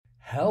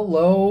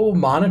Hello,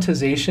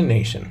 Monetization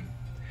Nation.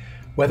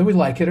 Whether we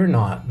like it or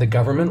not, the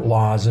government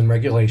laws and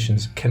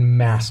regulations can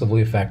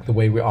massively affect the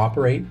way we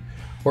operate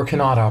or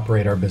cannot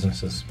operate our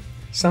businesses.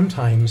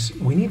 Sometimes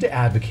we need to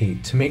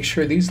advocate to make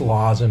sure these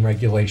laws and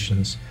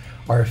regulations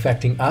are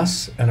affecting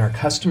us and our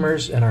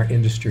customers and our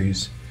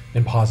industries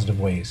in positive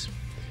ways.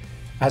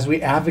 As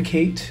we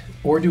advocate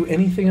or do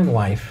anything in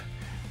life,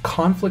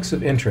 conflicts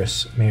of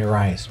interest may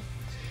arise.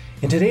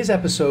 In today's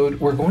episode,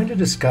 we're going to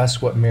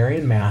discuss what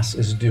Marion Mass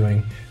is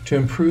doing to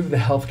improve the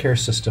healthcare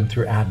system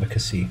through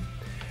advocacy,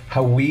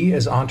 how we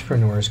as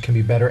entrepreneurs can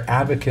be better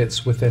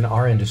advocates within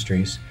our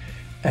industries,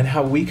 and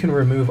how we can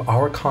remove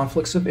our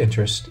conflicts of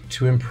interest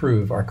to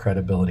improve our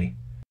credibility.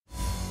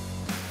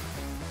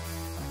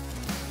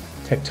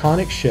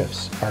 Tectonic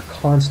shifts are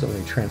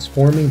constantly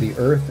transforming the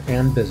earth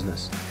and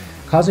business,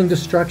 causing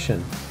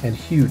destruction and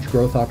huge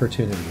growth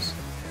opportunities.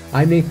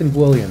 I'm Nathan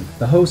William,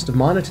 the host of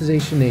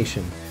Monetization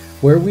Nation,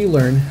 where we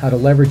learn how to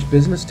leverage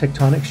business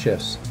tectonic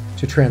shifts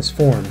to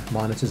transform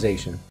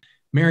monetization.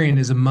 Marion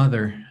is a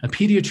mother, a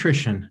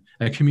pediatrician,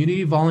 a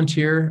community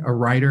volunteer, a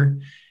writer,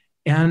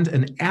 and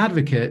an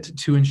advocate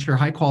to ensure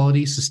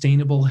high-quality,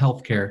 sustainable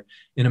healthcare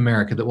in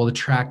America that will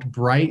attract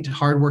bright,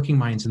 hardworking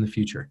minds in the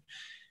future.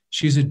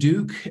 She's a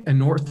Duke and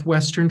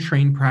Northwestern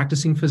trained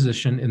practicing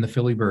physician in the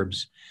Philly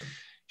burbs.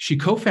 She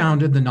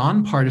co-founded the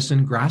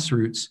nonpartisan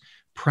grassroots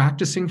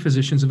Practicing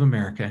Physicians of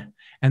America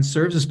and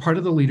serves as part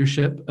of the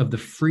leadership of the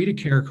Free to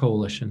Care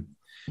Coalition.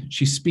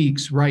 She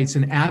speaks, writes,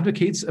 and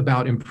advocates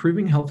about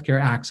improving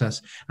healthcare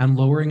access and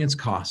lowering its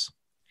costs.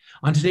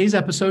 On today's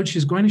episode,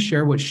 she's going to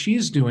share what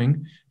she's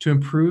doing to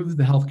improve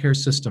the healthcare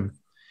system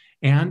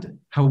and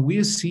how we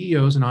as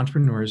CEOs and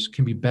entrepreneurs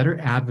can be better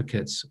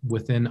advocates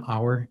within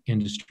our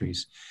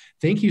industries.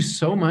 Thank you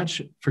so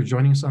much for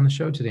joining us on the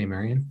show today,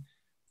 Marion.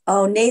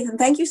 Oh, Nathan,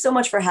 thank you so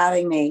much for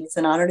having me. It's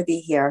an honor to be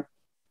here.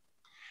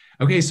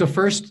 Okay, so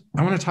first,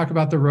 I want to talk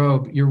about the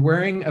robe. You're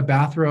wearing a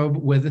bathrobe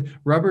with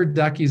rubber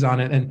duckies on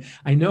it. And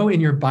I know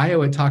in your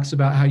bio, it talks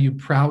about how you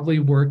proudly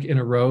work in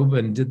a robe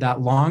and did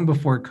that long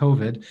before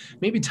COVID.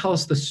 Maybe tell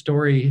us the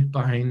story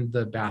behind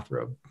the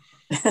bathrobe.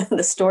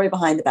 The story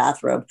behind the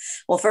bathrobe.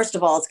 Well, first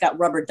of all, it's got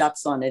rubber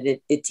ducks on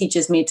it. It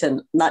teaches me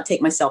to not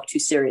take myself too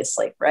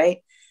seriously,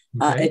 right?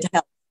 Okay.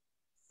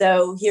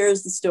 So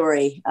here's the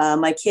story.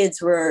 My kids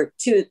were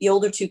the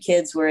older two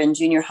kids were in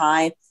junior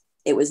high.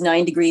 It was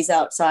 9 degrees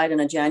outside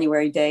on a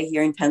January day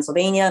here in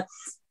Pennsylvania.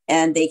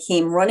 And they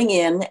came running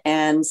in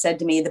and said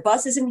to me, "The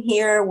bus isn't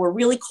here. We're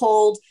really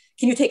cold.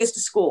 Can you take us to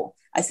school?"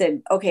 I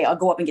said, "Okay, I'll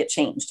go up and get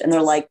changed." And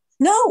they're like,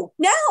 no,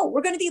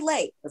 we're going to be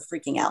late. They're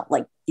freaking out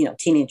like,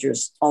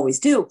 teenagers always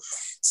do.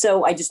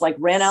 So I just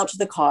ran out to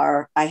the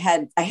car. I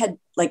had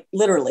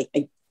literally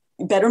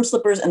bedroom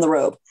slippers and the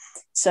robe.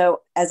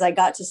 So as I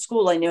got to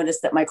school, I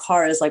noticed that my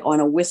car is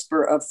on a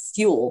whisper of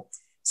fuel.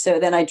 So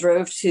then I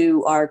drove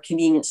to our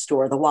convenience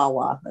store, the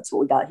Wawa. That's what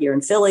we got here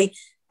in Philly.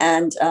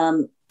 And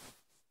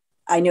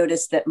I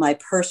noticed that my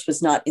purse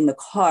was not in the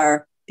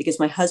car because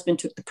my husband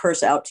took the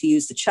purse out to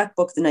use the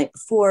checkbook the night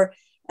before.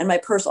 And my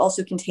purse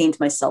also contained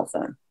my cell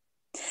phone.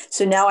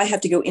 So now I have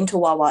to go into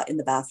Wawa in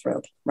the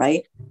bathrobe,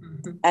 right?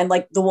 Mm-hmm. And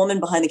the woman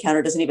behind the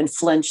counter doesn't even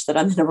flinch that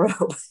I'm in a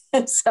robe.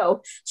 And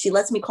so she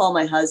lets me call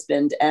my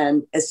husband.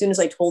 And as soon as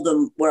I told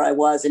him where I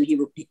was, and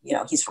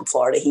he's from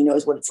Florida, he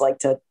knows what it's like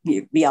to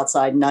be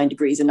outside 9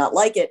 degrees and not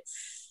like it.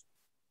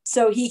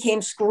 So he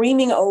came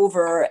screaming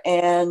over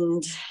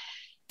and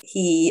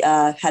he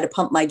had to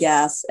pump my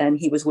gas and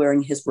he was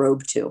wearing his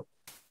robe too.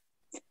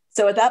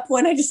 So at that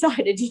point I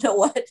decided, you know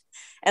what?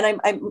 And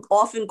I'm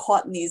often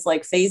caught in these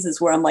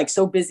phases where I'm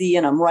so busy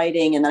and I'm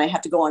writing and then I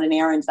have to go on an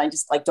errand and I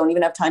just don't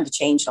even have time to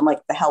change. I'm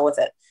the hell with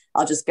it.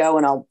 I'll just go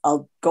and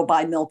I'll go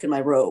buy milk in my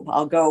robe.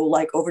 I'll go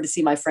over to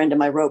see my friend in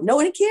my robe. No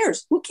one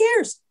cares. Who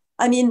cares?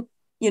 I mean,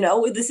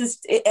 this is,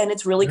 and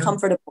it's really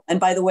comfortable. And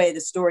by the way,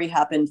 the story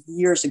happened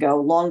years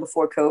ago, long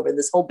before COVID,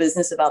 this whole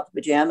business about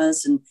the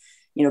pajamas and,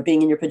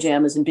 being in your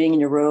pajamas and being in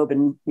your robe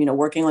and,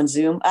 working on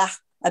Zoom.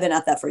 I've been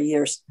at that for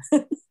years.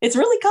 It's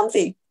really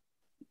comfy.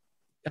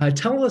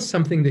 Tell us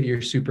something that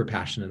you're super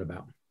passionate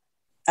about.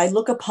 I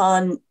look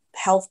upon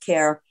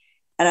healthcare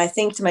and I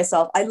think to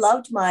myself, I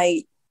loved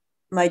my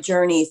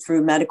journey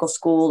through medical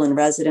school and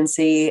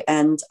residency,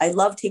 and I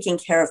love taking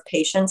care of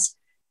patients.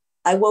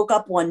 I woke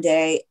up one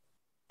day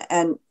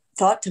and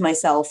thought to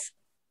myself,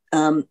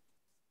 my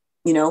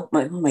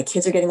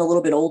kids are getting a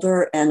little bit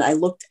older, and I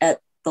looked at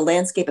the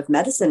landscape of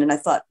medicine and I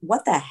thought,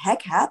 what the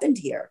heck happened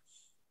here?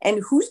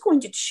 And who's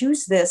going to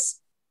choose this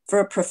for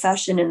a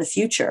profession in the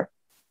future?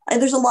 And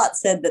there's a lot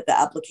said that the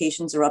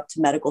applications are up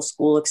to medical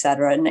school, et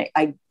cetera. And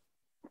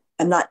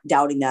I'm not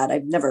doubting that.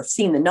 I've never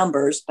seen the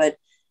numbers, but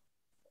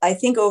I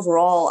think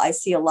overall, I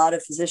see a lot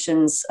of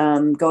physicians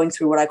going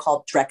through what I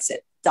call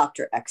Drexit,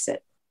 doctor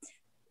exit.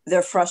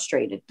 They're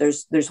frustrated.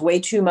 There's way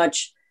too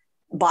much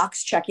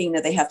box checking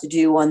that they have to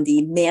do on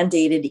the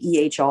mandated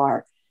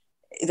EHR.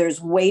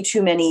 There's way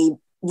too many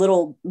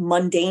little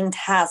mundane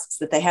tasks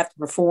that they have to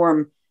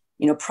perform,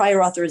 prior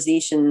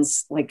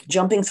authorizations,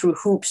 jumping through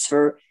hoops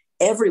for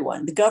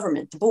everyone, the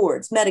government, the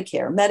boards,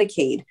 Medicare,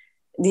 Medicaid,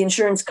 the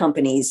insurance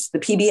companies, the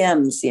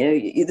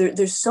PBMs,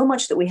 there's so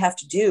much that we have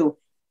to do.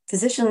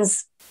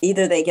 Physicians,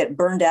 either they get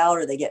burned out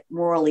or they get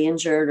morally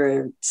injured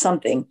or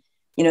something.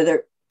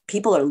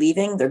 People are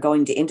leaving, they're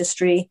going to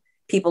industry,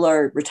 people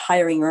are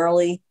retiring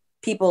early,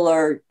 people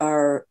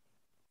are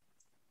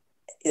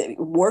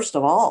worst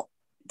of all,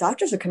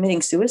 doctors are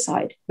committing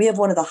suicide. We have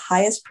one of the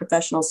highest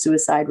professional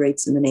suicide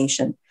rates in the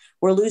nation.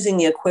 We're losing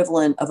the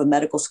equivalent of a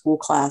medical school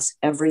class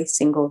every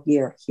single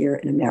year here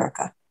in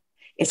America.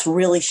 It's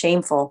really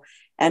shameful.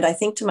 And I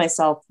think to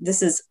myself,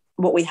 this is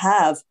what we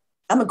have.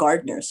 I'm a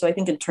gardener, so I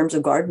think in terms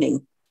of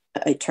gardening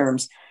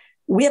terms,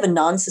 we have a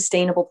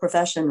non-sustainable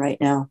profession right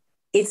now.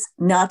 It's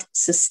not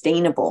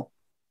sustainable.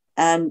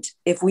 And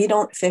if we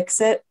don't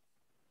fix it,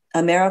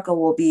 America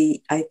will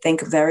be, I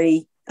think,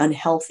 very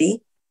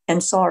unhealthy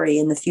and sorry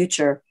in the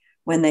future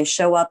when they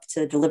show up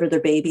to deliver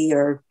their baby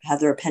or have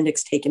their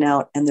appendix taken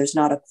out and there's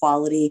not a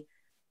quality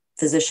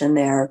physician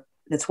there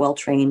that's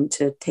well-trained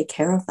to take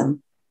care of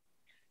them.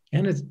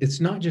 And it's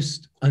not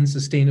just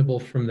unsustainable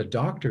from the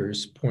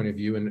doctor's point of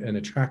view and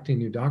attracting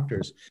new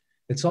doctors.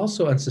 It's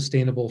also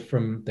unsustainable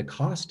from the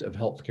cost of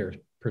healthcare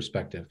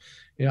perspective.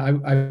 I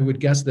would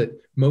guess that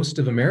most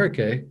of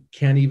America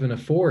can't even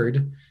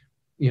afford,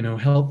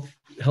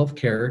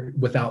 healthcare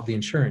without the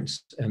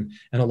insurance. And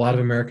a lot of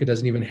America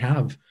doesn't even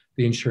have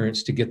the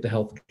insurance to get the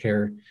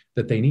healthcare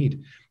that they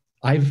need.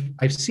 I've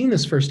seen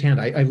this firsthand.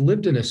 I've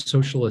lived in a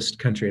socialist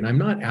country, and I'm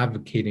not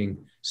advocating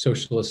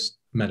socialist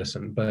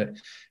medicine, but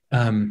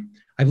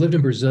I've lived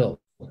in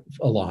Brazil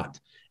a lot.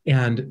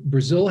 And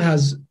Brazil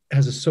has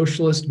a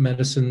socialist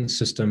medicine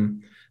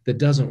system that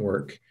doesn't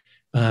work,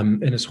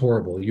 and it's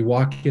horrible. You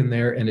walk in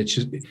there and it's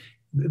just,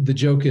 the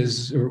joke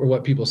is, or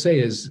what people say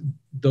is,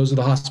 those are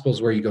the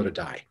hospitals where you go to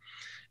die.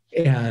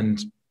 And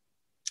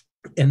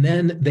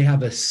then they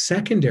have a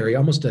secondary,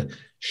 almost a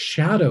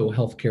shadow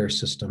healthcare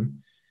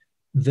system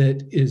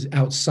that is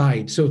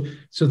outside. So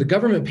the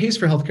government pays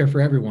for healthcare for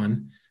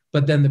everyone,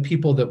 but then the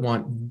people that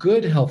want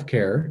good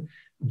healthcare,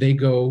 they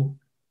go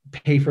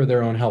pay for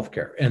their own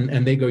healthcare,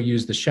 and they go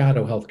use the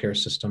shadow healthcare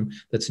system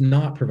that's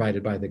not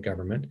provided by the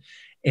government.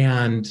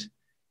 And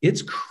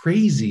it's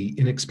crazy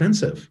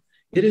inexpensive.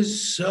 It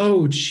is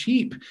so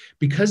cheap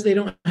because they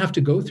don't have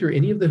to go through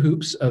any of the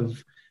hoops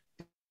of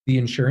the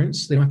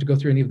insurance. They don't have to go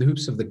through any of the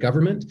hoops of the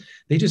government.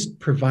 They just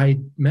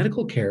provide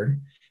medical care.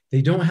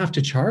 They don't have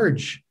to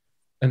charge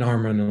an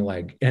arm and a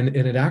leg. And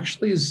it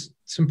actually is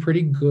some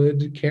pretty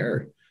good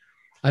care.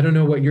 I don't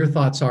know what your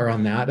thoughts are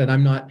on that. And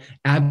I'm not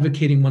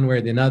advocating one way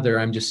or the other.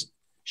 I'm just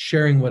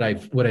sharing what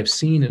I've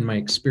seen in my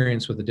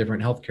experience with the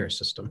different healthcare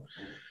system.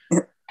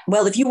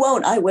 Well, if you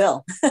won't, I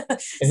will.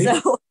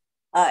 So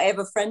I have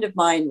a friend of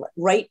mine,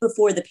 right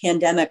before the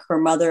pandemic, her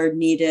mother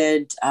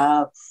needed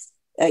a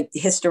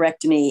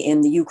hysterectomy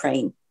in the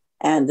Ukraine.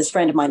 And this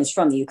friend of mine is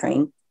from the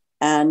Ukraine.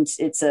 And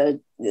it's a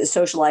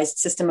socialized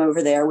system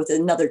over there with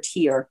another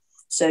tier.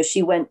 So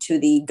she went to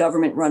the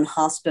government-run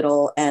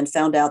hospital and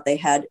found out they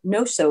had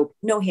no soap,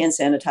 no hand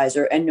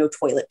sanitizer, and no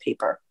toilet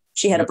paper.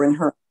 She had to bring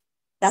her.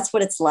 That's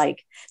what it's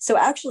like. So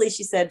actually,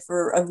 she said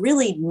for a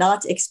really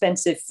not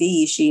expensive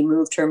fee, she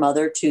moved her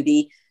mother to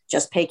the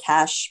just pay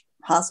cash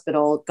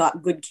hospital,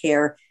 got good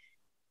care,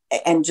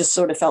 and just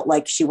sort of felt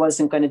like she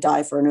wasn't going to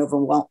die from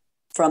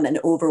an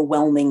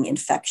overwhelming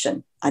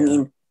infection. I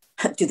mean,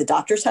 do the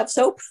doctors have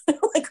soap?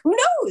 Like, who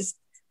knows?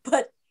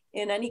 But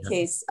in any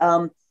case,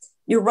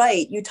 you're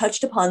right. You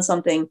touched upon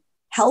something.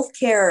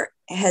 Healthcare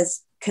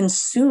has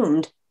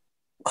consumed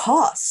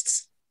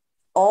costs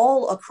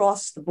all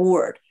across the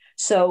board.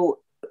 So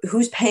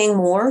who's paying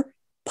more?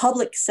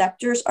 Public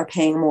sectors are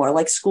paying more,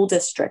 like school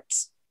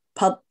districts.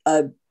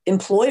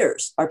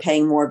 Employers are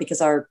paying more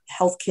because our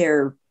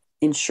healthcare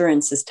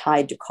insurance is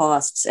tied to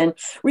costs. And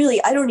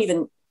really, I don't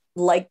even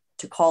like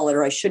to call it,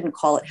 or I shouldn't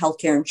call it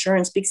healthcare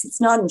insurance, because it's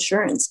not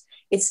insurance.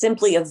 It's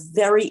simply a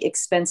very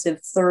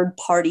expensive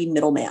third-party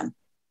middleman,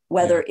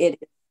 whether it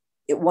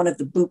one of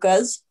the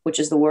BUCAs, which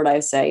is the word I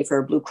say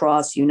for Blue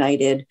Cross,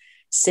 United,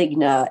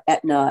 Cigna,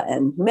 Aetna,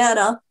 and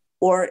Humana,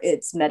 or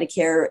it's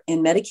Medicare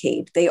and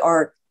Medicaid. They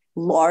are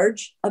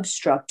large,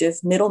 obstructive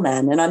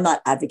middlemen. And I'm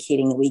not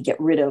advocating that we get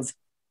rid of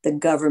the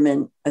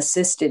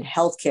government-assisted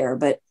healthcare,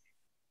 but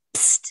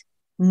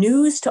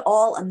news to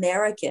all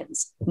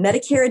Americans.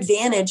 Medicare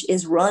Advantage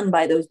is run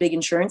by those big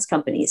insurance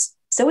companies.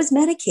 So is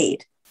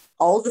Medicaid.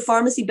 All of the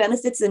pharmacy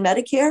benefits in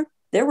Medicare,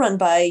 they're run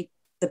by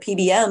the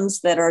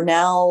PBMs that are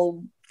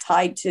now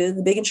tied to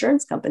the big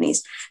insurance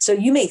companies. So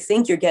you may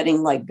think you're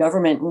getting like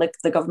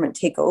the government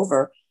take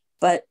over,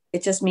 but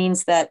it just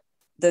means that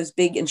those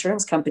big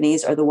insurance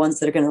companies are the ones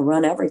that are going to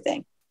run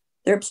everything.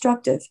 They're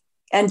obstructive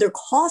and they're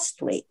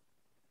costly.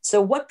 So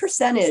what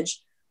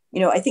percentage,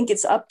 I think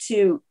it's up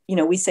to,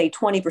 we say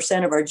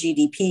 20% of our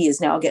GDP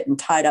is now getting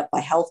tied up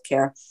by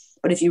healthcare.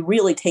 But if you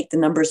really take the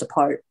numbers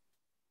apart,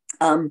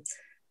 I'm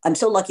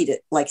so lucky to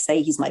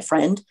say he's my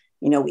friend.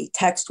 We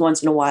text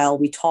once in a while,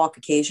 we talk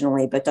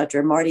occasionally, but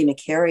Dr. Marty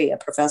McCary, a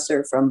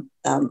professor from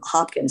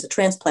Hopkins, a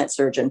transplant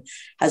surgeon,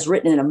 has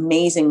written an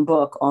amazing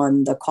book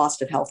on the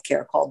cost of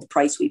healthcare called The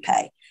Price We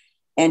Pay.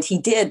 And he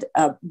did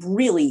a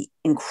really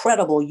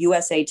incredible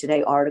USA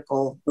Today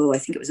article. I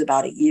think it was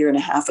about a year and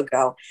a half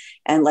ago.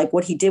 And like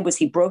what he did was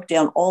he broke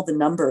down all the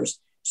numbers.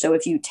 So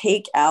if you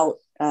take out,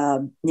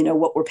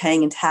 what we're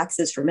paying in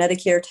taxes for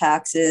Medicare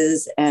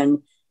taxes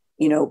and,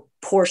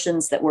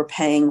 portions that we're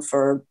paying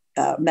for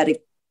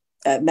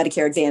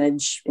Medicare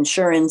Advantage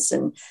insurance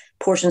and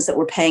portions that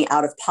we're paying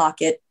out of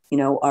pocket,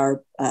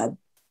 our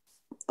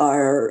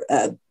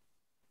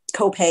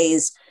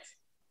co-pays,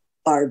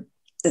 our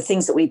the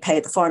things that we pay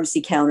at the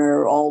pharmacy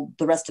counter, all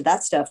the rest of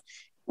that stuff,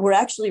 we're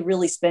actually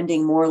really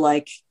spending more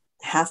like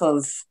half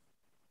of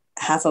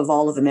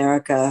all of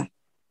America's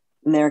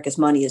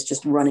money is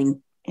just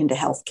running into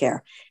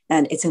healthcare.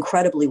 And it's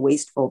incredibly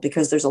wasteful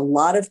because there's a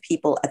lot of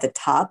people at the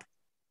top.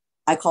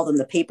 I call them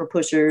the paper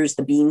pushers,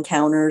 the bean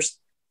counters.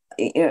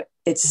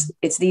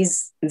 It's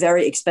these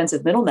very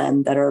expensive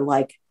middlemen that are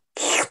like,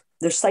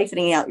 they're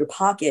siphoning out your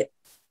pocket.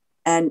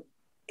 And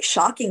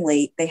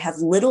shockingly, they have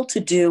little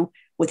to do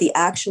with the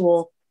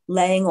actual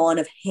laying on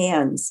of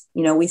hands.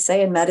 We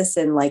say in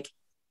medicine, like,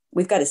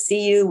 we've got to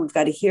see you, we've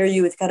got to hear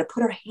you, we've got to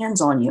put our hands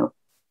on you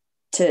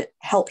to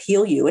help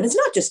heal you. And it's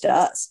not just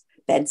us,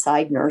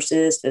 bedside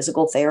nurses,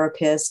 physical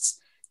therapists,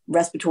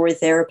 respiratory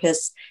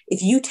therapists.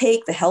 If you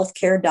take the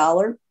healthcare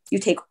dollar, you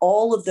take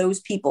all of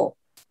those people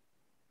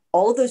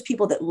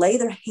that lay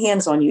their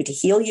hands on you to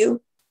heal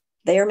you,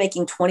 they are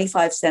making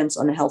 25 cents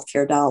on the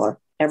healthcare dollar.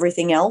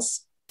 Everything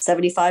else,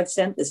 75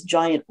 cents, this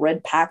giant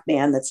red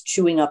Pac-Man that's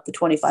chewing up the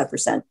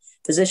 25%.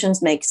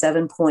 Physicians make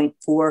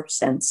 7.4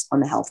 cents on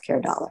the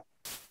healthcare dollar.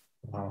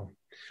 Wow.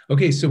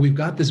 Okay, so we've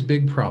got this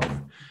big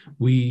problem.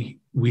 We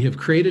have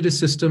created a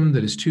system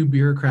that is too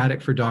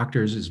bureaucratic for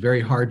doctors. It's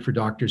very hard for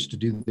doctors to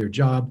do their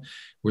job.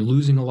 We're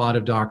losing a lot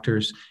of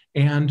doctors,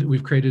 and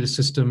we've created a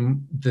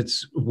system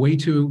that's way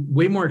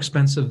more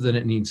expensive than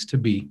it needs to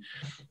be.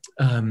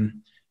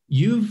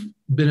 You've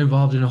been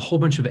involved in a whole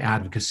bunch of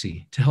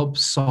advocacy to help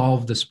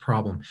solve this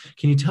problem.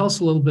 Can you tell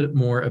us a little bit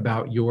more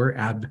about your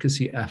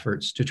advocacy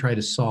efforts to try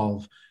to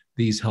solve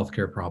these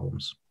healthcare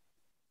problems?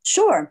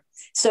 Sure.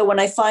 So when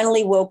I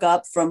finally woke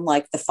up from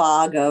like the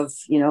fog of,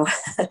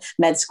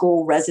 med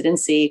school,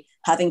 residency,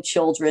 having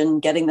children,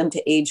 getting them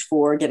to age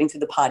 4, getting through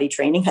the potty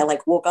training, I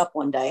like woke up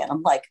one day and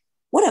I'm like,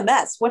 what a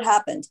mess. What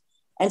happened?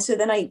 And so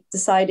then I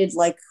decided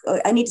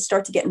I need to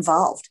start to get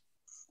involved.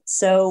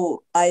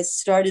 So I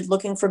started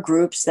looking for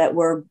groups that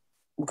were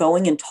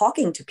going and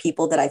talking to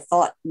people that I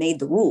thought made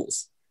the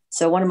rules.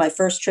 So one of my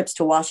first trips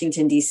to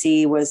Washington,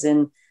 D.C. was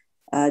in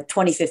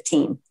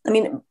 2015. I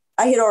mean,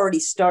 I had already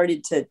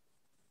started to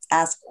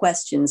ask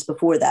questions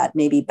before that,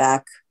 maybe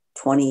back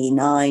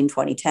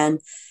 2010.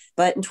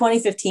 But in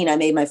 2015, I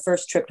made my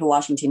first trip to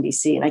Washington,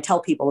 D.C., and I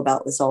tell people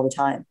about this all the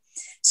time.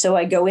 So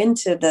I go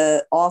into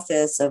the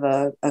office of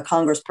a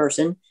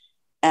congressperson,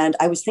 and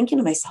I was thinking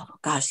to myself, oh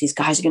gosh, these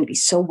guys are going to be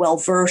so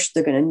well-versed.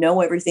 They're going to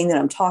know everything that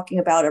I'm talking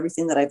about,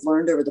 everything that I've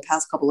learned over the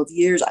past couple of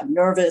years. I'm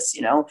nervous,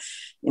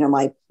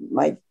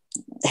 my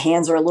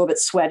hands are a little bit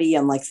sweaty.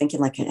 I'm like thinking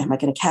like, am I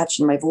going to catch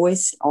in my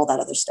voice? All that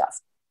other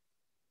stuff.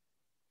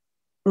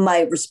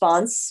 My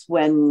response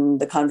when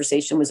the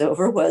conversation was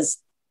over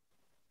was,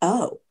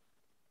 oh,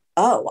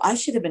 I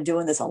should have been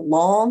doing this a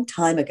long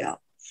time ago.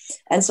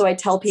 And so I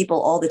tell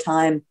people all the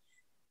time,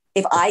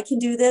 if I can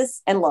do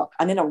this, and look,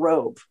 I'm in a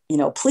robe,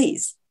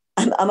 please,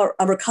 I'm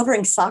a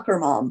recovering soccer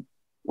mom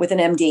with an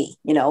MD,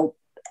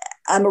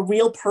 I'm a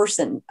real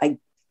person.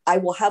 I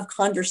will have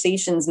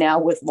conversations now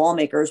with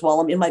lawmakers while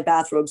I'm in my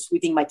bathrobe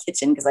sweeping my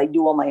kitchen because I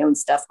do all my own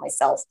stuff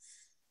myself.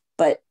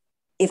 But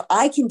if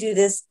I can do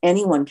this,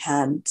 anyone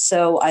can.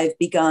 So I've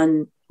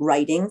begun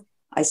writing.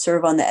 I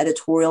serve on the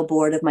editorial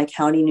board of my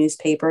county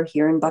newspaper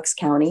here in Bucks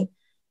County.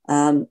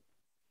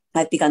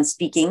 I've begun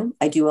speaking.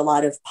 I do a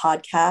lot of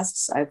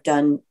podcasts.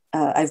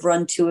 I've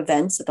run 2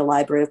 events at the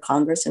Library of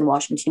Congress in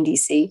Washington,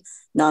 D.C.,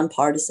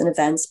 nonpartisan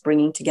events,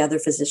 bringing together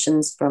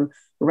physicians from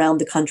around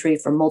the country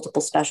from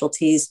multiple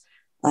specialties,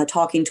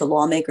 talking to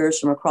lawmakers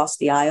from across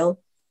the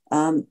aisle.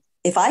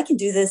 If I can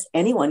do this,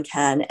 anyone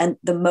can. And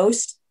the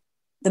most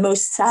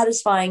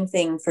satisfying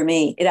thing for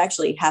me, it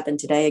actually happened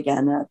today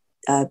again.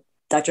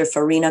 Dr.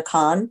 Farina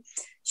Khan,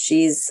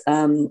 she's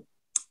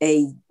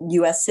a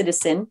U.S.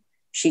 citizen.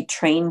 She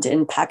trained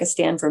in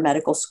Pakistan for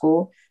medical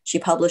school. She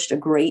published a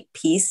great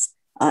piece.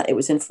 It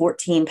was in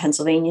 14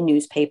 Pennsylvania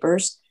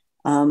newspapers.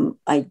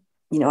 I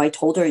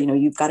told her,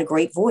 you've got a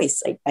great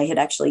voice. I had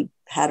actually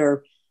had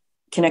her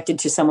connected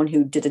to someone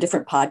who did a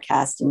different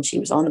podcast, and she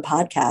was on the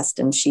podcast,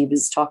 and she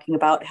was talking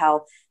about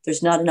how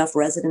there's not enough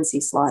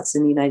residency slots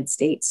in the United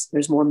States.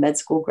 There's more med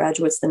school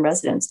graduates than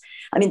residents.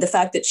 I mean, the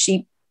fact that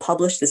she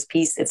published this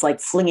piece, it's like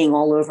flinging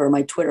all over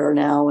my Twitter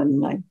now,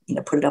 and I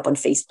put it up on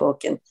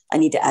Facebook, and I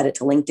need to add it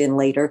to LinkedIn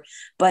later.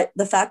 But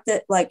the fact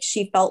that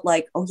she felt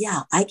like, oh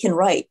yeah, I can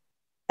write.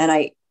 And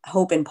I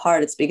hope in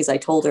part it's because I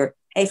told her,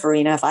 hey,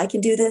 Farina, if I can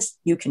do this,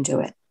 you can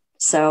do it.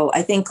 So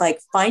I think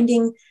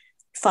finding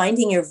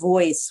your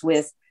voice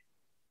with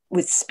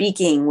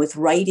speaking, with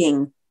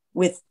writing,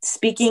 with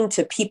speaking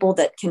to people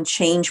that can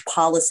change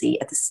policy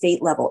at the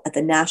state level, at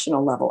the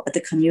national level, at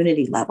the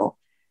community level.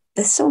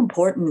 That's so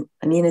important.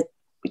 I mean,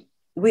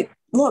 we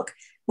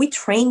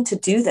train to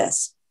do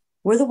this.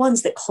 We're the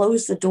ones that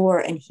close the door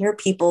and hear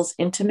people's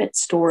intimate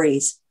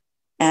stories.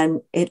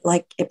 And it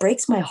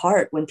breaks my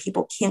heart when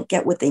people can't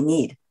get what they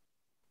need.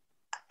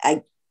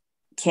 I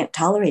can't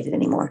tolerate it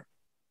anymore.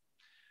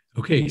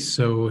 Okay,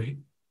 so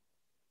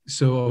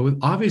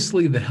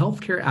obviously the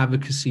healthcare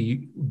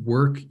advocacy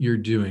work you're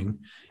doing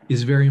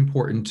is very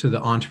important to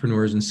the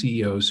entrepreneurs and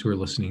CEOs who are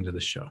listening to the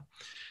show,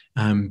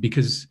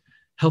 because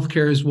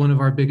healthcare is one of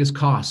our biggest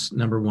costs,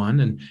 number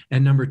one,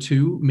 and number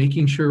two,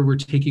 making sure we're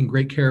taking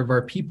great care of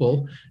our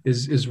people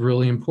is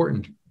really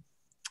important.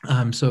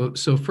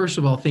 So first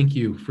of all, thank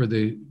you for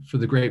the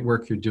great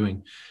work you're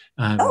doing.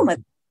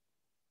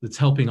 That's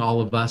helping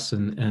all of us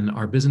and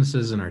our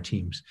businesses and our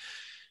teams.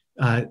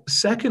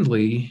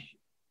 Secondly,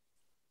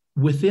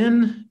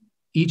 within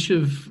each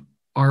of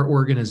our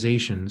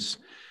organizations,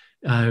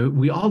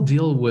 we all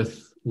deal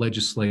with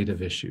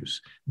legislative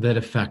issues that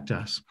affect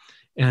us.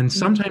 And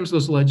sometimes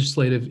those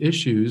legislative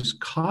issues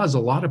cause a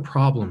lot of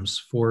problems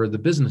for the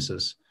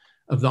businesses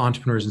of the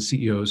entrepreneurs and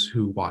CEOs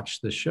who watch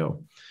this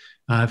show.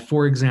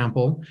 For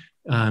example,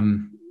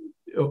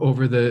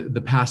 over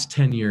the past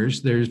 10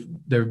 years, there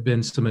have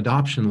been some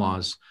adoption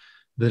laws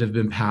that have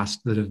been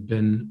passed that have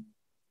been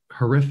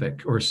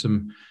horrific, or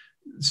some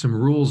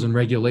rules and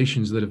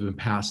regulations that have been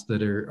passed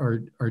that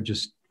are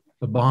just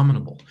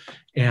abominable,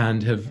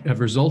 and have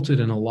resulted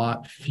in a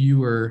lot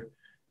fewer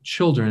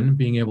children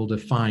being able to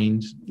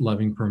find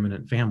loving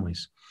permanent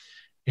families.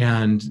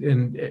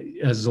 And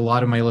as a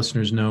lot of my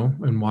listeners know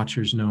and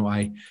watchers know,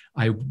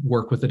 I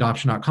work with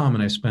adoption.com,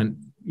 and I spent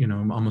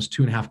almost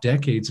 2.5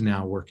 decades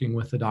now working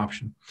with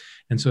adoption.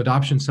 And so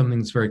adoption is something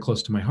that's very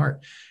close to my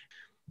heart.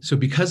 So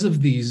because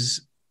of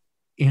these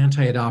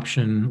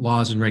anti-adoption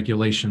laws and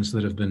regulations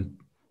that have been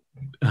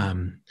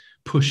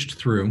pushed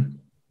through,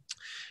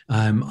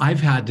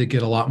 I've had to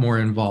get a lot more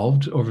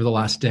involved over the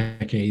last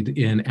decade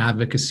in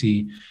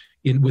advocacy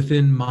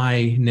within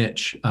my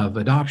niche of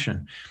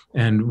adoption,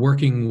 and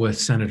working with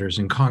senators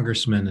and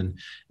congressmen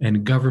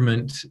and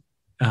government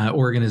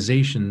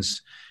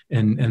organizations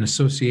and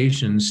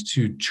associations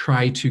to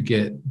try to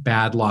get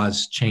bad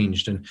laws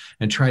changed and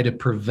try to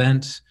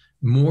prevent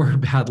more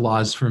bad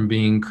laws from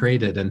being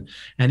created, and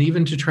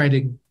even to try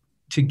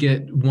to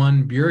get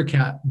one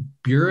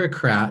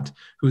bureaucrat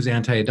who's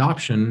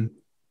anti-adoption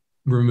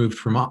removed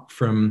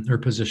from her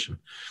position.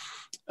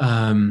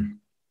 And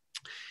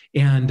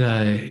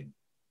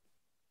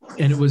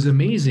it was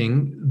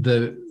amazing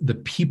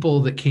the people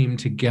that came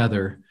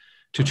together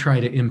to try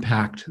to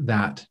impact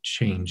that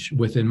change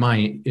within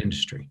my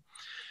industry.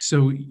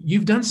 So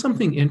you've done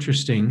something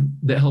interesting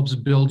that helps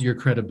build your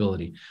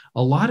credibility.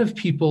 A lot of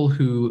people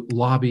who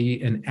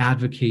lobby and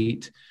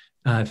advocate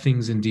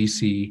things in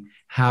DC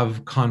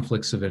have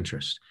conflicts of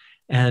interest.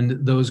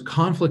 And those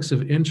conflicts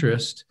of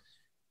interest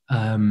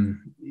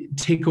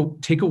take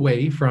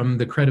away from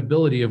the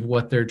credibility of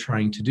what they're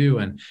trying to do,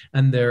 and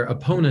their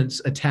opponents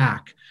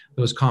attack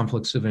those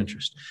conflicts of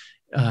interest.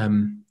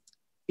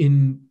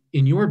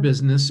 In your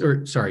business,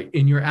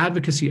 in your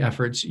advocacy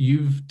efforts,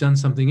 you've done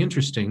something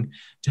interesting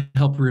to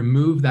help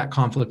remove that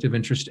conflict of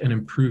interest and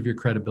improve your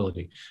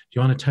credibility. Do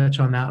you want to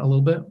touch on that a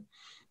little bit?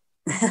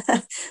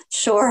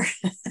 Sure.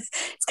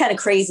 It's kind of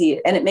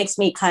crazy, and it makes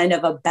me kind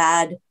of a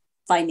bad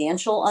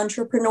financial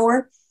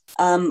entrepreneur.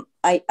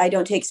 I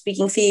don't take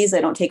speaking fees.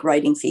 I don't take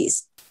writing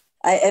fees.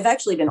 I've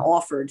actually been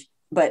offered,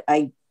 but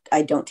I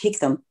don't take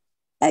them.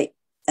 I've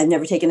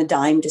never taken a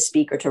dime to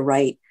speak or to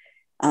write.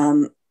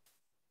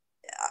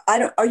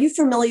 Are you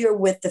familiar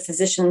with the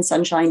Physician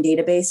Sunshine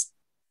database?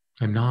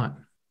 I'm not.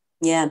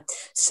 Yeah.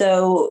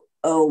 So,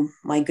 oh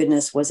my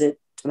goodness, was it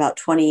about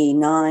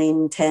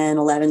 29, 10,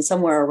 11,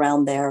 somewhere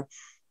around there?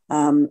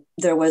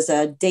 There was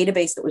a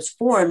database that was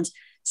formed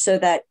so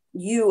that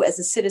you as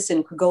a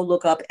citizen could go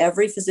look up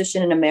every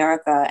physician in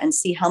America and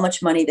see how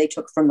much money they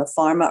took from the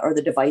pharma or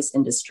the device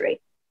industry.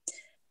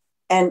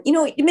 And,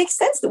 it makes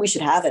sense that we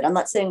should have it. I'm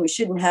not saying we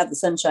shouldn't have the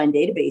Sunshine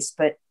database,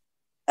 but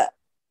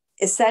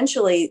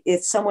essentially,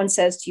 if someone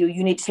says to you,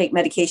 you need to take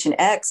medication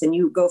X, and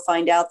you go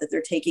find out that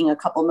they're taking a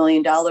couple $1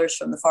 million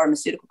from the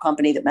pharmaceutical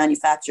company that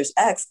manufactures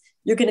X,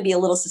 you're going to be a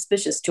little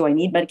suspicious. Do I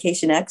need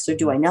medication X or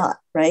do I not?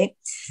 Right.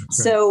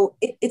 So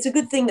it's a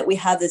good thing that we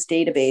have this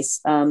database.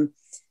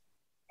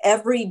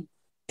 Every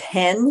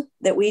pen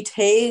that we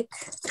take,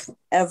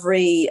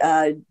 every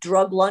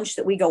drug lunch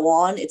that we go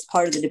on, it's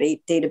part of the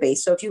database.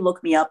 So if you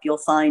look me up, you'll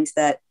find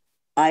that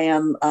I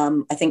am,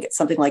 I think it's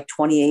something like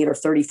 $28 or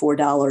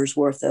 $34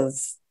 worth of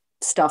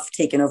stuff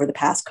taken over the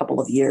past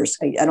couple of years.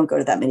 I don't go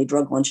to that many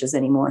drug lunches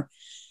anymore.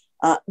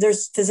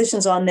 There's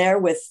physicians on there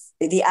with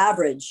the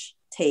average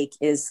take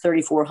is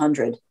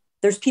 $3,400.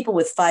 There's people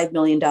with $5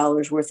 million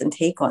worth in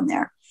take on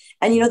there.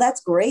 And,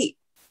 that's great.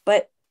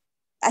 But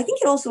I think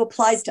it also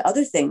applies to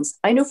other things.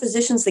 I know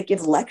physicians that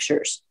give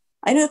lectures.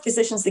 I know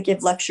physicians that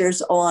give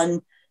lectures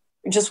on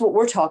just what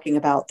we're talking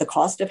about, the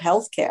cost of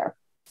healthcare,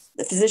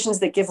 the physicians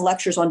that give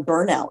lectures on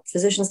burnout,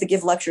 physicians that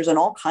give lectures on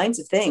all kinds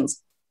of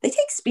things. They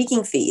take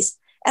speaking fees.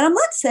 And I'm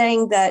not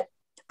saying that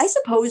I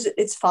suppose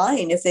it's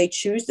fine if they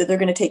choose that they're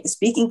going to take the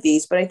speaking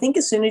fees. But I think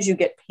as soon as you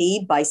get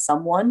paid by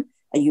someone,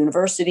 a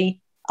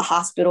university, a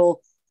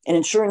hospital, an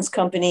insurance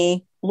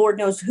company, Lord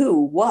knows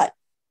who, what,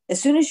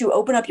 as soon as you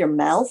open up your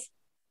mouth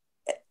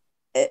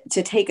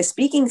to take a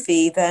speaking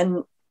fee,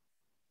 then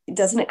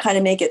doesn't it kind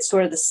of make it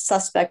sort of the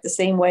suspect the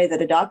same way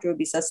that a doctor would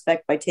be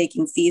suspect by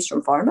taking fees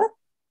from pharma?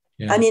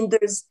 Yeah. I mean,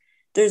 there's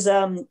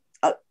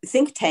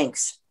think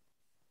tanks,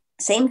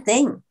 same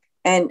thing,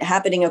 and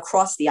happening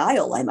across the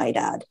aisle, I might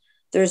add.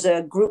 There's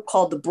a group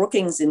called the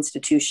Brookings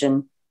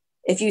Institution.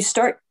 If you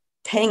start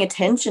paying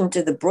attention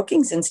to the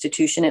Brookings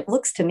Institution, it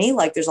looks to me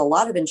like there's a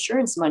lot of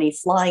insurance money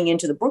flying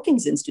into the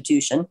Brookings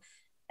Institution,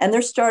 and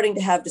they're starting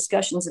to have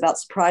discussions about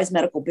surprise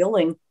medical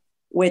billing,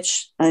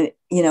 which,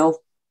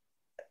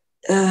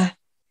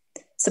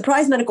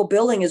 surprise medical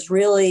billing is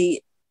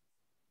really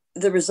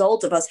the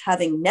result of us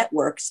having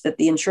networks that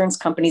the insurance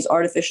companies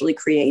artificially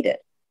created.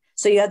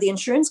 So you have the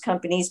insurance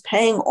companies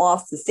paying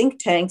off the think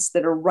tanks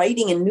that are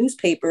writing in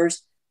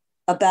newspapers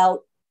about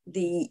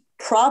the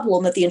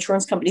problem that the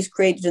insurance companies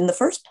created in the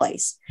first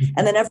place. Mm-hmm.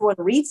 And then everyone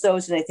reads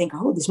those and they think,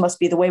 oh, this must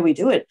be the way we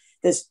do it.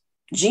 This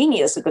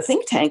genius at the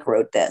think tank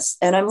wrote this.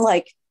 And I'm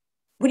like,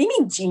 what do you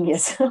mean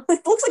genius?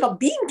 It looks like a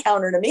bean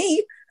counter to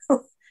me.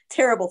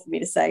 Terrible for me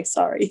to say,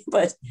 sorry.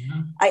 But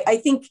yeah. I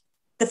think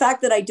the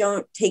fact that I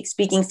don't take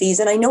speaking fees,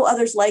 and I know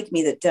others like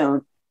me that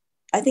don't,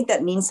 I think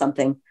that means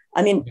something.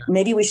 I mean,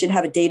 maybe we should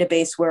have a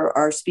database where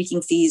our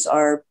speaking fees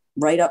are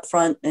right up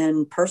front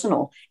and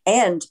personal.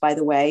 And by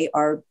the way,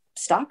 our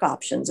stock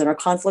options and our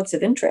conflicts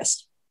of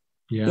interest.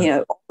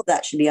 Yeah. All of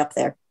that should be up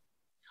there.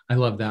 I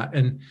love that.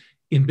 And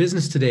in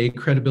business today,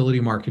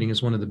 credibility marketing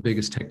is one of the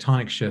biggest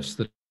tectonic shifts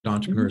that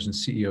entrepreneurs and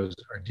CEOs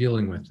are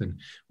dealing with. And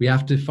we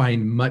have to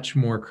find much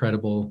more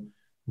credible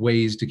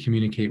ways to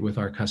communicate with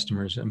our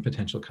customers and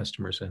potential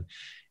customers.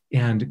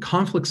 And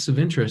conflicts of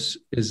interest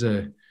is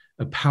a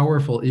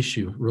powerful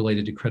issue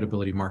related to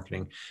credibility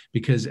marketing,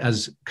 because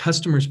as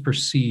customers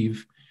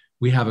perceive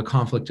we have a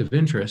conflict of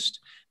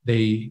interest,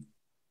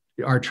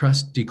 our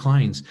trust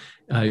declines.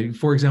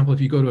 For example,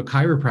 if you go to a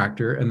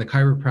chiropractor and the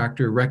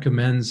chiropractor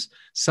recommends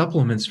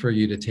supplements for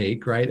you to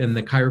take, right, and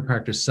the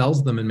chiropractor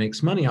sells them and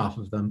makes money off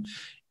of them,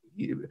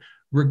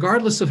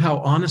 regardless of how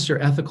honest or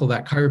ethical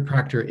that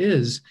chiropractor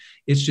is,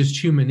 it's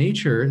just human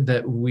nature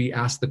that we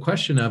ask the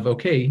question of,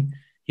 okay,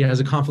 he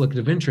has a conflict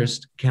of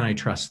interest. Can I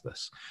trust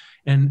this?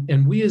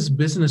 And we as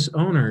business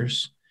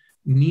owners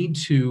need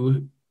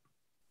to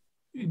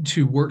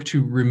work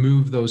to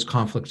remove those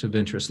conflicts of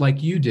interest,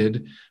 like you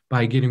did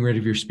by getting rid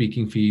of your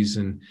speaking fees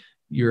and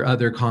your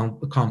other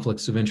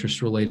conflicts of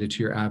interest related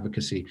to your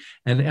advocacy.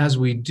 And as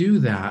we do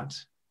that,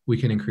 we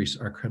can increase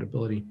our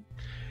credibility.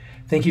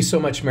 Thank you so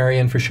much,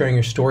 Marion, for sharing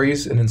your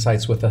stories and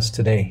insights with us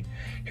today.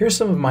 Here's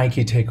some of my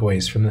key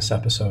takeaways from this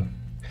episode.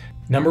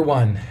 Number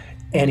one,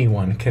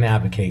 anyone can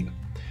advocate.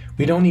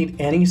 We don't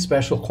need any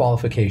special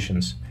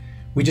qualifications.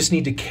 We just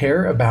need to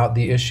care about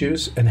the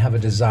issues and have a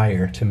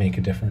desire to make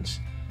a difference.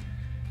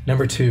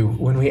 Number two,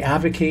 when we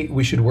advocate,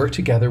 we should work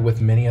together with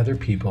many other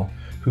people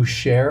who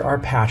share our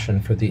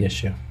passion for the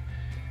issue.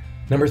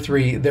 Number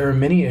three, there are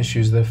many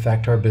issues that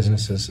affect our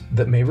businesses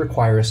that may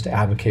require us to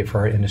advocate for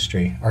our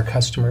industry, our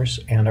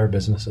customers, and our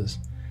businesses.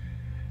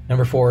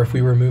 Number four, if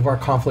we remove our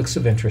conflicts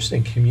of interest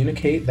and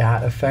communicate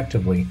that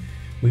effectively,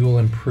 we will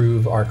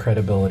improve our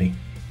credibility.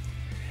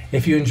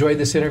 If you enjoyed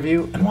this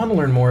interview and want to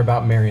learn more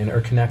about Marion or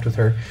connect with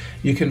her,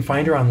 you can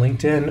find her on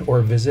LinkedIn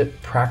or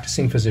visit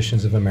Practicing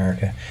Physicians of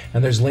America.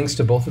 And there's links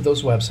to both of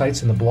those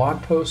websites in the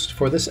blog post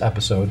for this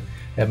episode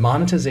at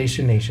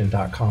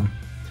monetizationnation.com.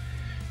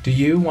 Do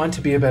you want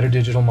to be a better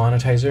digital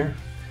monetizer?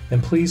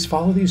 Then please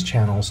follow these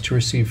channels to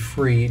receive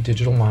free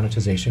digital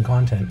monetization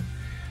content.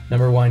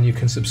 Number one, you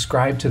can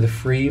subscribe to the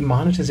free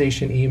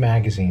Monetization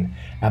e-magazine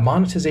at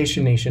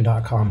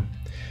monetizationnation.com.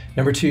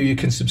 Number two, you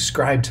can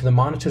subscribe to the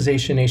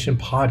Monetization Nation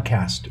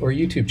podcast or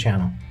YouTube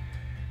channel.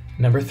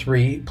 Number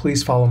three,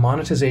 please follow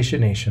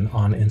Monetization Nation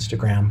on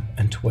Instagram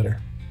and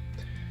Twitter.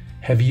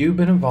 Have you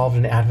been involved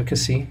in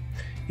advocacy?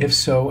 If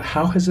so,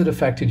 how has it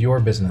affected your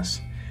business?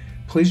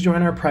 Please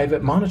join our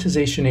private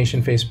Monetization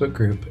Nation Facebook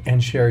group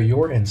and share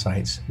your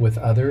insights with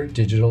other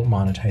digital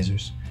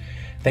monetizers.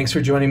 Thanks for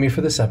joining me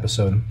for this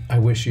episode. I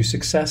wish you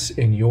success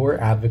in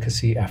your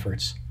advocacy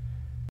efforts.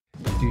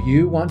 Do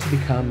you want to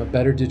become a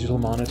better digital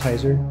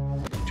monetizer?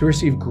 To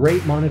receive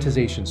great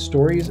monetization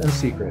stories and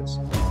secrets,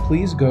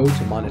 please go to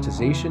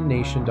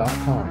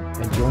monetizationnation.com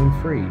and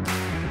join free.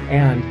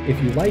 And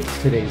if you liked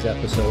today's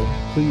episode,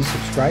 please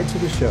subscribe to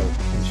the show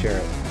and share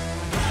it.